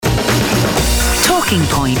Talking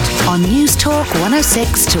Point on News Talk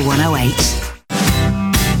 106 to 108.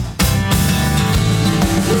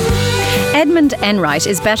 Edmund Enright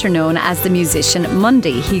is better known as the musician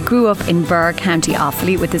Mundy. He grew up in Birr, County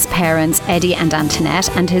Offaly, with his parents Eddie and Antoinette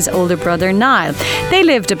and his older brother Niall. They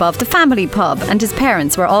lived above the family pub and his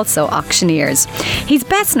parents were also auctioneers. He's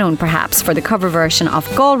best known perhaps for the cover version of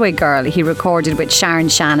Galway Girl he recorded with Sharon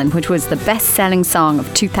Shannon, which was the best-selling song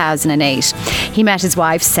of 2008. He met his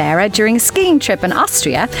wife Sarah during a skiing trip in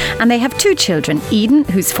Austria, and they have two children, Eden,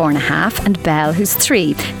 who's 4.5, and Belle, who's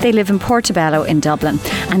 3. They live in Portobello in Dublin,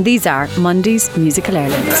 and these are Mundy's musical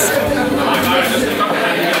heirlooms.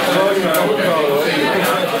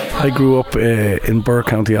 I grew up in Birr,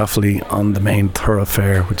 County Offaly, on the main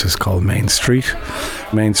thoroughfare, which is called Main Street.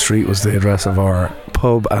 Main Street was the address of our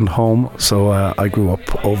pub and home, so I grew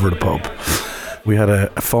up over the pub. We had a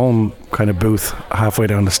phone kind of booth halfway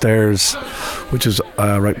down the stairs, which is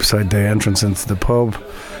right beside the entrance into the pub.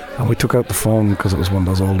 And we took out the phone because it was one of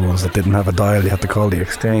those old ones that didn't have a dial. You had to call the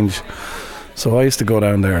exchange. So I used to go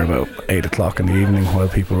down there about 8 o'clock in the evening while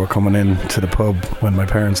people were coming in to the pub when my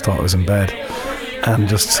parents thought I was in bed, and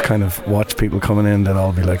just kind of watch people coming in. They'd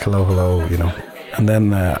all be like, hello, hello, you know. And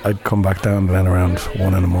then I'd come back down then around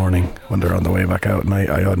 1 in the morning when they're on the way back out, and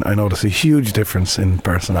I noticed a huge difference in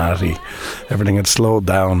personality. Everything had slowed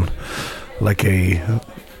down like a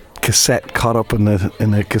cassette caught up in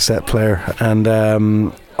a cassette player. And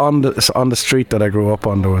on the street that I grew up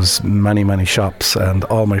on, there was many shops, and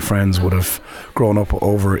all my friends would have grown up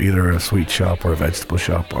over either a sweet shop or a vegetable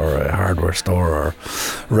shop or a hardware store or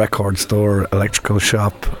record store, electrical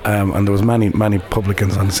shop, and there was many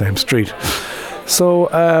publicans on the same street. So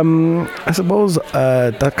I suppose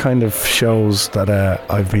that kind of shows that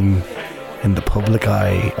I've been in the public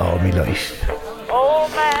eye all my life.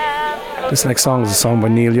 This next song is a song by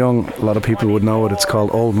Neil Young. A lot of people would know it. It's called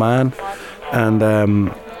Old Man. And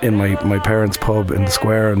in my parents' pub in the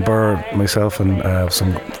square in Birr, myself and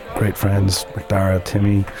some great friends, McDara,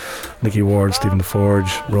 Timmy, Nicky Ward, Stephen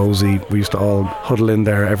DeForge, Rosie, we used to all huddle in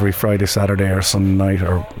there every Friday, Saturday or Sunday night,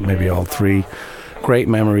 or maybe all three. Great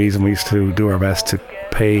memories, and we used to do our best to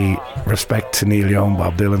pay respect to Neil Young,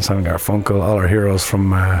 Bob Dylan, Simon Garfunkel, all our heroes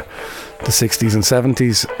from the 60s and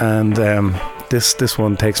 70s. And this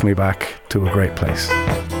one takes me back to a great place.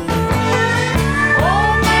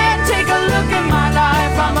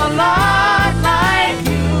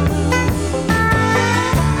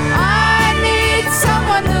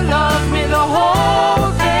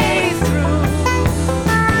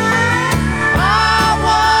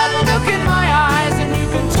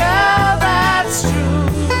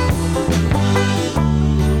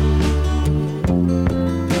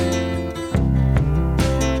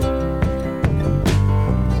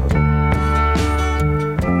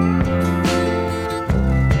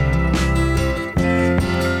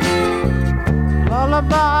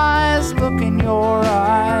 Lullabies, look in your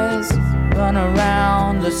eyes, run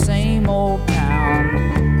around the same old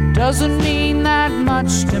town. Doesn't mean that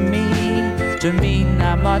much to me, to mean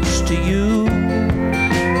that much to you.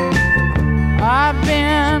 I've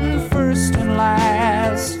been first and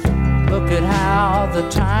last, look at how the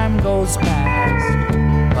time goes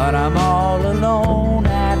past. But I'm all alone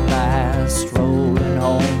at last, rolling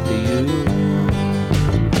home to you.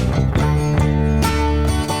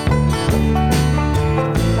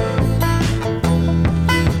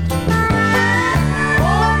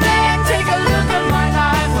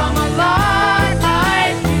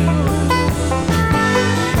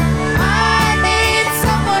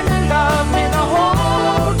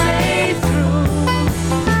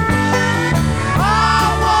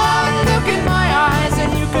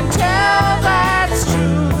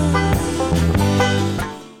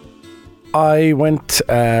 I went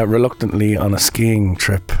reluctantly on a skiing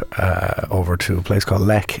trip over to a place called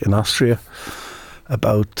Lech in Austria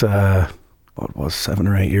about 7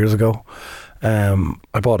 or 8 years ago.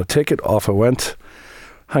 I bought a ticket, off I went,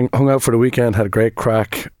 hung out for the weekend, had a great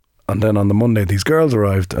crack, and then on the Monday these girls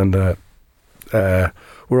arrived, and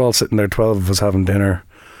we're all sitting there, 12 of us having dinner,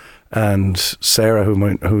 and Sarah,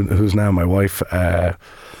 who's now my wife,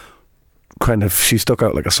 she stuck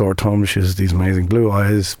out like a sore thumb. She has these amazing blue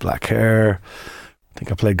eyes, black hair. I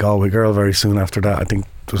think I played Galway Girl very soon after that. I think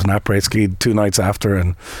it was an après ski 2 nights after,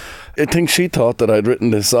 and I think she thought that I'd written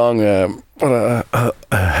this song,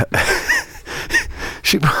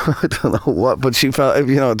 she, I don't know what, but she felt,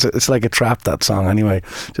 it's like a trap, that song anyway.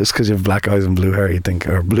 Just because you have black eyes and blue hair, you think,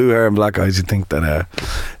 or blue hair and black eyes, you think that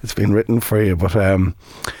it's been written for you. But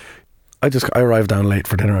I arrived down late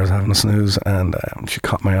for dinner. I was having a snooze, and she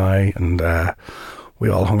caught my eye, and we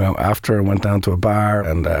all hung out after and went down to a bar,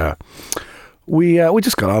 and we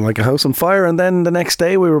just got on like a house on fire, and then the next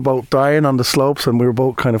day we were both dying on the slopes, and we were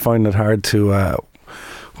both kind of finding it hard to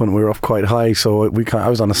when we were up quite high. So I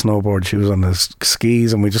was on a snowboard, she was on the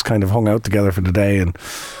skis, and we just kind of hung out together for the day, and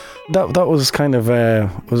that was kind of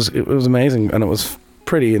it was amazing, and it was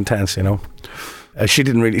pretty intense, you know. She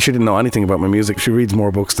didn't know anything about my music. She reads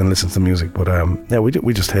more books than listens to music, but yeah,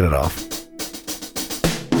 we just hit it off.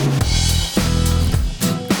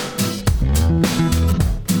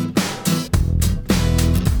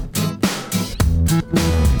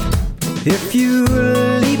 If you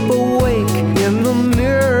leap awake in the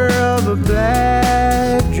mirror of a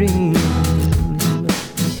bad dream,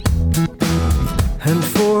 and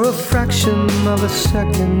for a fraction of a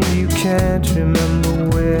second you can't remember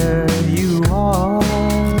where you are,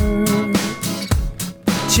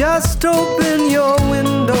 just open your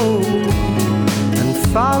window and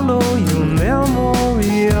follow your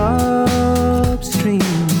memory upstream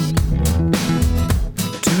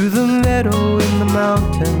to the meadow in the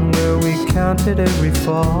mountain where we counted every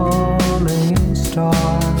falling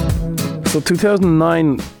star. So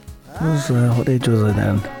 2009 was what age was I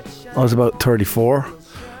then? I was about 34.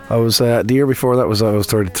 I was the year before that I was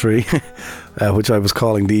 33, which I was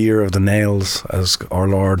calling the year of the nails, as our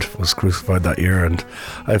Lord was crucified that year, and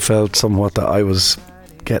I felt somewhat that I was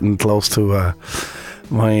getting close to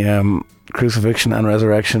my crucifixion and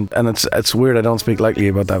resurrection. And it's weird, I don't speak lightly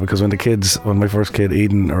about that, because when my first kid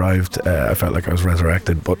Eden arrived, I felt like I was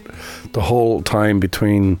resurrected. But the whole time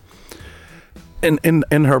between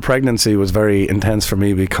in her pregnancy was very intense for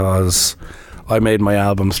me, because I made my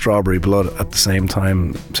album Strawberry Blood at the same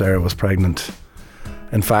time Sarah was pregnant.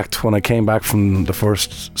 In fact, when I came back from the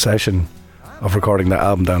first session of recording that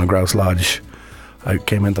album down in Grouse Lodge, I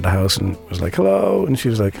came into the house and was like, hello, and she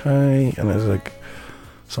was like, hi, and I was like,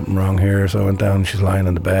 something wrong here. So I went down, and she's lying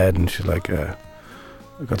in the bed, and she's like, I've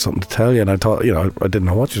got something to tell you. And I thought, you know, I didn't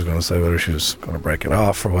know what she was going to say, whether she was going to break it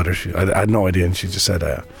off or whether I had no idea. And she just said,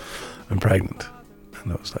 I'm pregnant.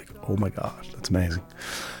 And I was like, oh my God, that's amazing.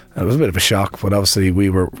 And it was a bit of a shock, but obviously we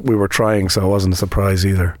were trying, so it wasn't a surprise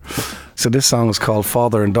either. So this song is called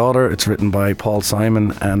Father and Daughter. It's written by Paul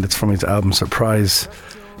Simon, and it's from his album Surprise.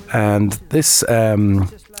 And this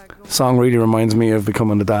song really reminds me of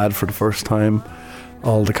becoming a dad for the first time.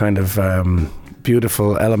 All the kind of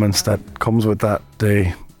beautiful elements that comes with that,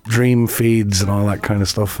 the dream feeds and all that kind of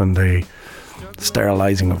stuff, and the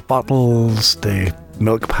sterilising of bottles, the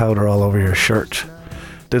milk powder all over your shirt.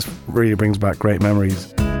 This really brings back great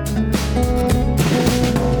memories.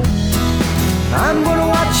 I'm gonna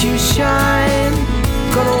watch you shine,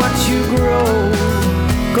 gonna watch you grow,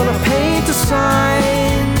 gonna paint a sign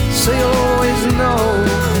so you'll always know,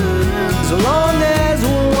 so long as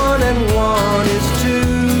 1 and 1 is 2.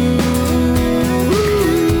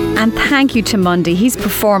 And thank you to Mundy. He's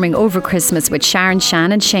performing over Christmas with Sharon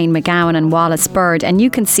Shannon, Shane McGowan and Wallace Bird, and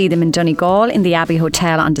you can see them in Donegal in the Abbey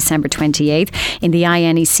Hotel on December 28th, in the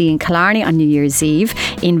INEC in Killarney on New Year's Eve,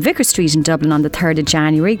 in Vicar Street in Dublin on the 3rd of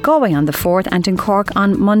January, Galway on the 4th, and in Cork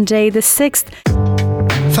on Monday the 6th.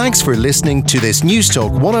 Thanks for listening to this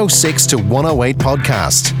Newstalk 106 to 108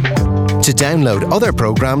 podcast. To download other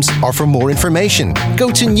programmes or for more information,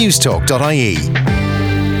 go to newstalk.ie.